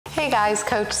Hey guys,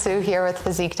 Coach Sue here with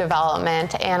Physique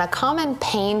Development, and a common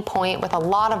pain point with a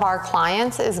lot of our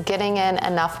clients is getting in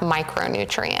enough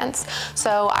micronutrients.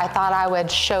 So I thought I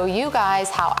would show you guys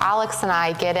how Alex and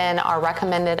I get in our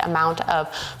recommended amount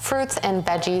of fruits and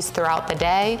veggies throughout the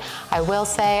day. I will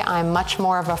say I'm much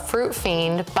more of a fruit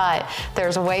fiend, but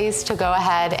there's ways to go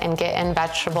ahead and get in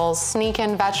vegetables, sneak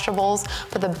in vegetables.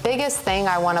 But the biggest thing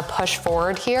I want to push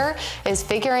forward here is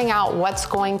figuring out what's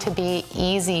going to be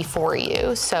easy for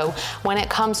you. So when it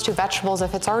comes to vegetables,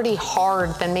 if it's already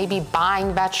hard, then maybe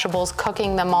buying vegetables,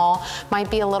 cooking them all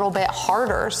might be a little bit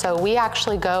harder. So we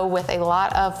actually go with a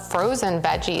lot of frozen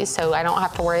veggies, so I don't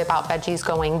have to worry about veggies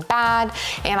going bad,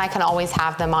 and I can always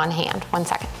have them on hand. One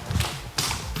second.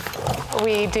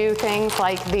 We do things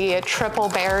like the triple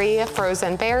berry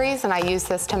frozen berries, and I use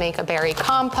this to make a berry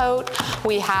compote.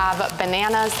 We have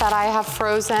bananas that I have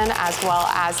frozen, as well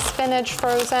as spinach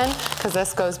frozen, because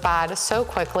this goes bad so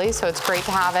quickly, so it's great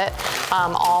to have it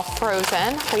all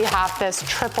frozen. We have this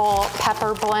triple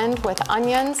pepper blend with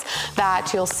onions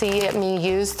that you'll see me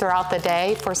use throughout the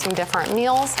day for some different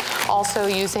meals. Also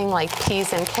using like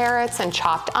peas and carrots and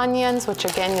chopped onions, which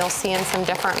again you'll see in some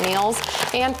different meals,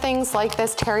 and things like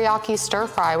this teriyaki stir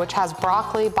fry, which has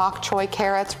broccoli, bok choy,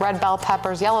 carrots, red bell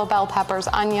peppers, yellow bell peppers,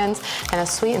 onions, and a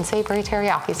sweet and savory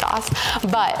teriyaki sauce.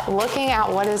 But looking at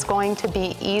what is going to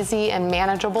be easy and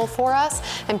manageable for us,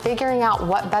 and figuring out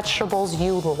what vegetables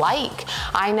you like.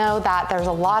 I know that there's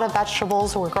a lot of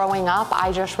vegetables where growing up,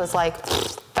 I just was like,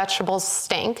 vegetables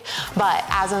stink. But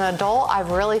as an adult,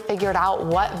 I've really figured out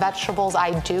what vegetables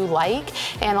I do like,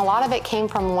 and a lot of it came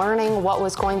from learning what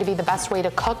was going to be the best way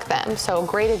to cook them. So a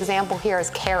great example here is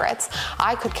carrots.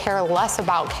 I could care less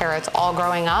about carrots all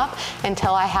growing up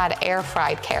until I had air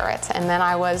fried carrots, and then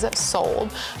I was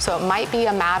sold. So it might be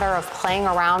a matter of playing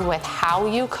around with how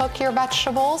you cook your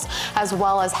vegetables, as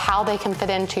well as how they can fit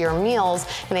into your meals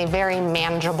in a very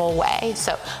manageable way.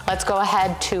 So let's go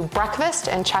ahead to breakfast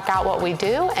and check out what we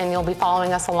do, and you'll be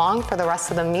following us along for the rest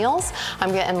of the meals.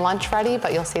 I'm getting lunch ready,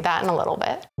 but you'll see that in a little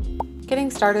bit. Getting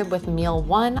started with meal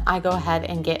one, I go ahead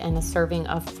and get in a serving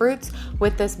of fruits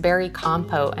with this berry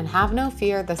compote, and have no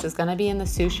fear, this is gonna be in the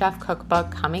Sous Chef cookbook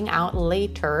coming out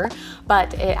later,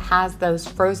 but it has those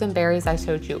frozen berries I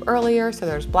showed you earlier. So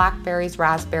there's blackberries,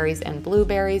 raspberries, and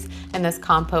blueberries, and this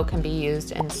compote can be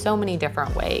used in so many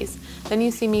different ways. Then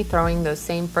you see me throwing those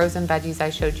same frozen veggies I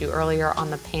showed you earlier on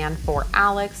the pan for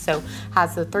Alex. So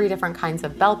has the 3 different kinds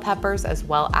of bell peppers, as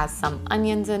well as some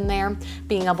onions in there,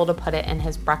 being able to put it in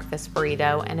his breakfast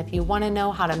burrito. And if you want to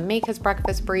know how to make his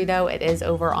breakfast burrito, it is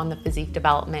over on the Physique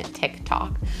Development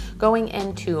TikTok. Going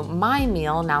into my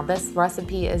meal, now this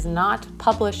recipe is not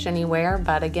published anywhere,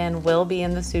 but again will be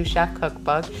in the Sous Chef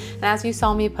cookbook. And as you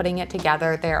saw me putting it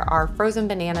together, there are frozen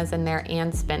bananas in there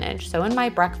and spinach. So in my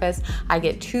breakfast, I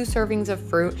get 2 servings of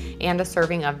fruit and a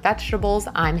serving of vegetables.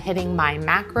 I'm hitting my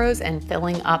macros and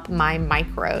filling up my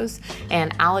micros.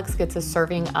 And Alex gets a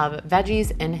serving of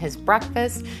veggies in his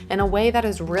breakfast in a way that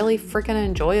is really freaking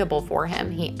enjoyable for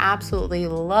him. He absolutely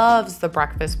loves the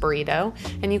breakfast burrito,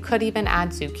 and you could even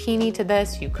add zucchini to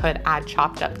this. You could add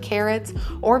chopped up carrots,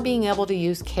 or being able to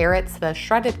use carrots, the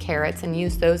shredded carrots, and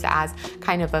use those as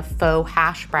kind of a faux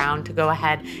hash brown to go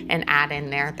ahead and add in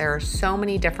there. There are so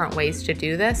many different ways to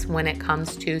do this when it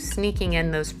comes to sneaking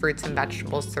in those fruits and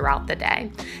vegetables throughout the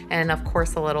day. And of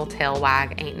course, a little tail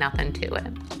wag ain't nothing to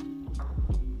it.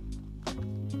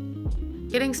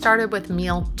 Getting started with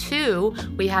meal 2,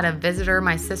 we had a visitor.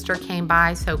 My sister came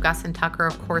by, so Gus and Tucker,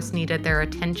 of course, needed their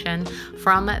attention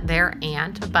from their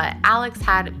aunt. But Alex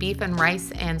had beef and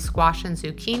rice and squash and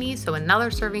zucchini, so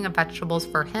another serving of vegetables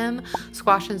for him.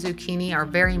 Squash and zucchini are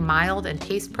very mild in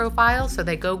taste profile, so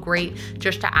they go great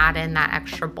just to add in that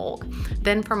extra bulk.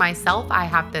 Then for myself, I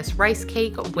have this rice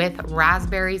cake with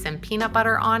raspberries and peanut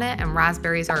butter on it, and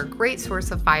raspberries are a great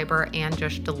source of fiber and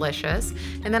just delicious.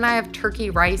 And then I have turkey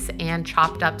rice and chopped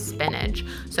up spinach.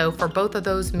 So for both of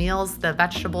those meals, the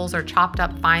vegetables are chopped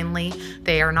up finely.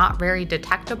 They are not very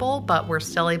detectable, but we're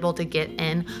still able to get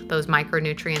in those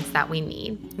micronutrients that we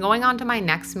need. Going on to my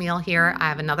next meal here, I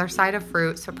have another side of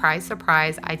fruit. Surprise,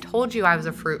 surprise. I told you I was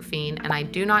a fruit fiend, and I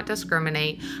do not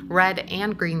discriminate. Red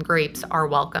and green grapes are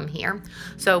welcome here.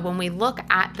 So when we look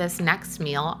at this next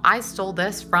meal, I stole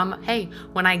this from, hey,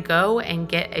 when I go and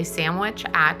get a sandwich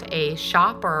at a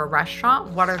shop or a restaurant,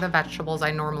 what are the vegetables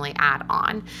I normally add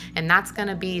on? And that's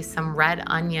gonna be some red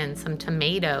onion, some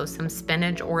tomato, some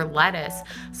spinach or lettuce,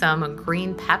 some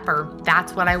green pepper.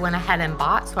 That's what I went ahead and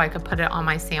bought so I could put it on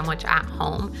my sandwich at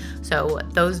home. So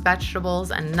those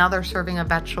vegetables, another serving of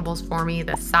vegetables for me,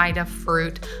 the side of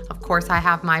fruit. Of course, I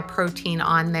have my protein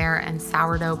on there, and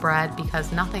sourdough bread,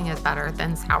 because nothing is better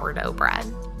than sourdough bread.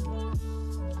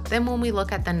 Then when we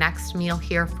look at the next meal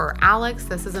here for Alex,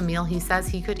 this is a meal he says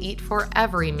he could eat for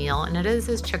every meal, and it is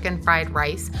his chicken fried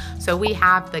rice. So we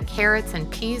have the carrots and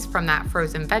peas from that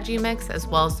frozen veggie mix, as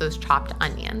well as those chopped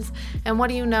onions. And what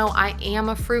do you know, I am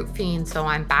a fruit fiend, so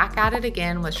I'm back at it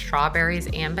again with strawberries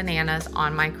and bananas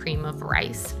on my cream of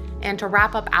rice. And to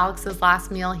wrap up Alex's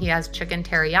last meal, he has chicken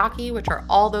teriyaki, which are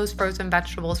all those frozen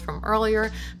vegetables from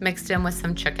earlier mixed in with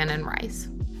some chicken and rice.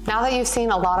 Now that you've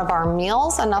seen a lot of our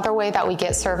meals, another way that we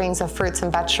get servings of fruits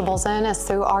and vegetables in is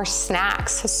through our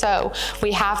snacks. So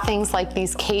we have things like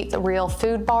these Kate Real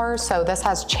Food Bars. So this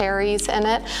has cherries in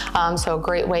it. So a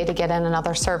great way to get in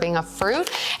another serving of fruit.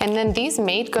 And then these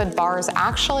Made Good bars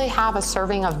actually have a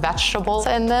serving of vegetables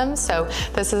in them. So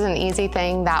this is an easy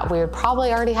thing that we would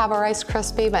probably already have a Rice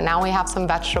Krispie, but now we have some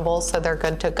vegetables, so they're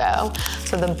good to go.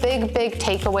 So the big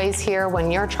takeaways here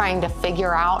when you're trying to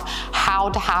figure out how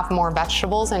to have more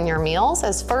vegetables in your meals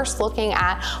is first looking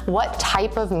at what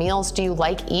type of meals do you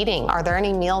like eating. Are there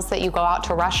any meals that you go out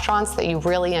to restaurants that you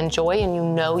really enjoy and you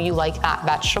know you like that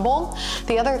vegetable?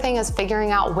 The other thing is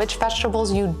figuring out which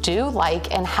vegetables you do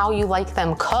like and how you like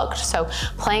them cooked. So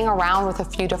playing around with a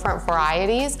few different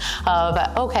varieties of,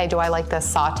 okay, do I like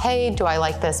this sauteed? Do I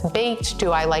like this baked?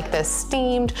 Do I like this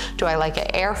steamed? Do I like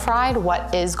it air fried?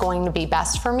 What is going to be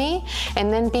best for me?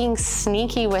 And then being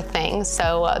sneaky with things.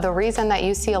 So the reason that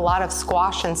you see a lot of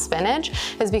squash and spinach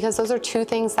is because those are two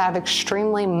things that have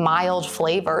extremely mild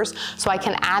flavors. So I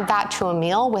can add that to a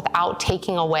meal without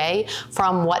taking away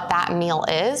from what that meal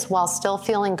is while still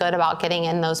feeling good about getting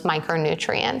in those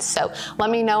micronutrients. So let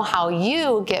me know how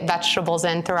you get vegetables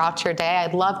in throughout your day.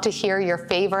 I'd love to hear your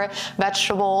favorite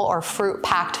vegetable or fruit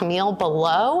packed meal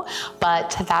below,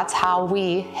 but that's how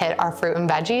we hit our fruit and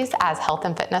veggies as health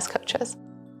and fitness coaches.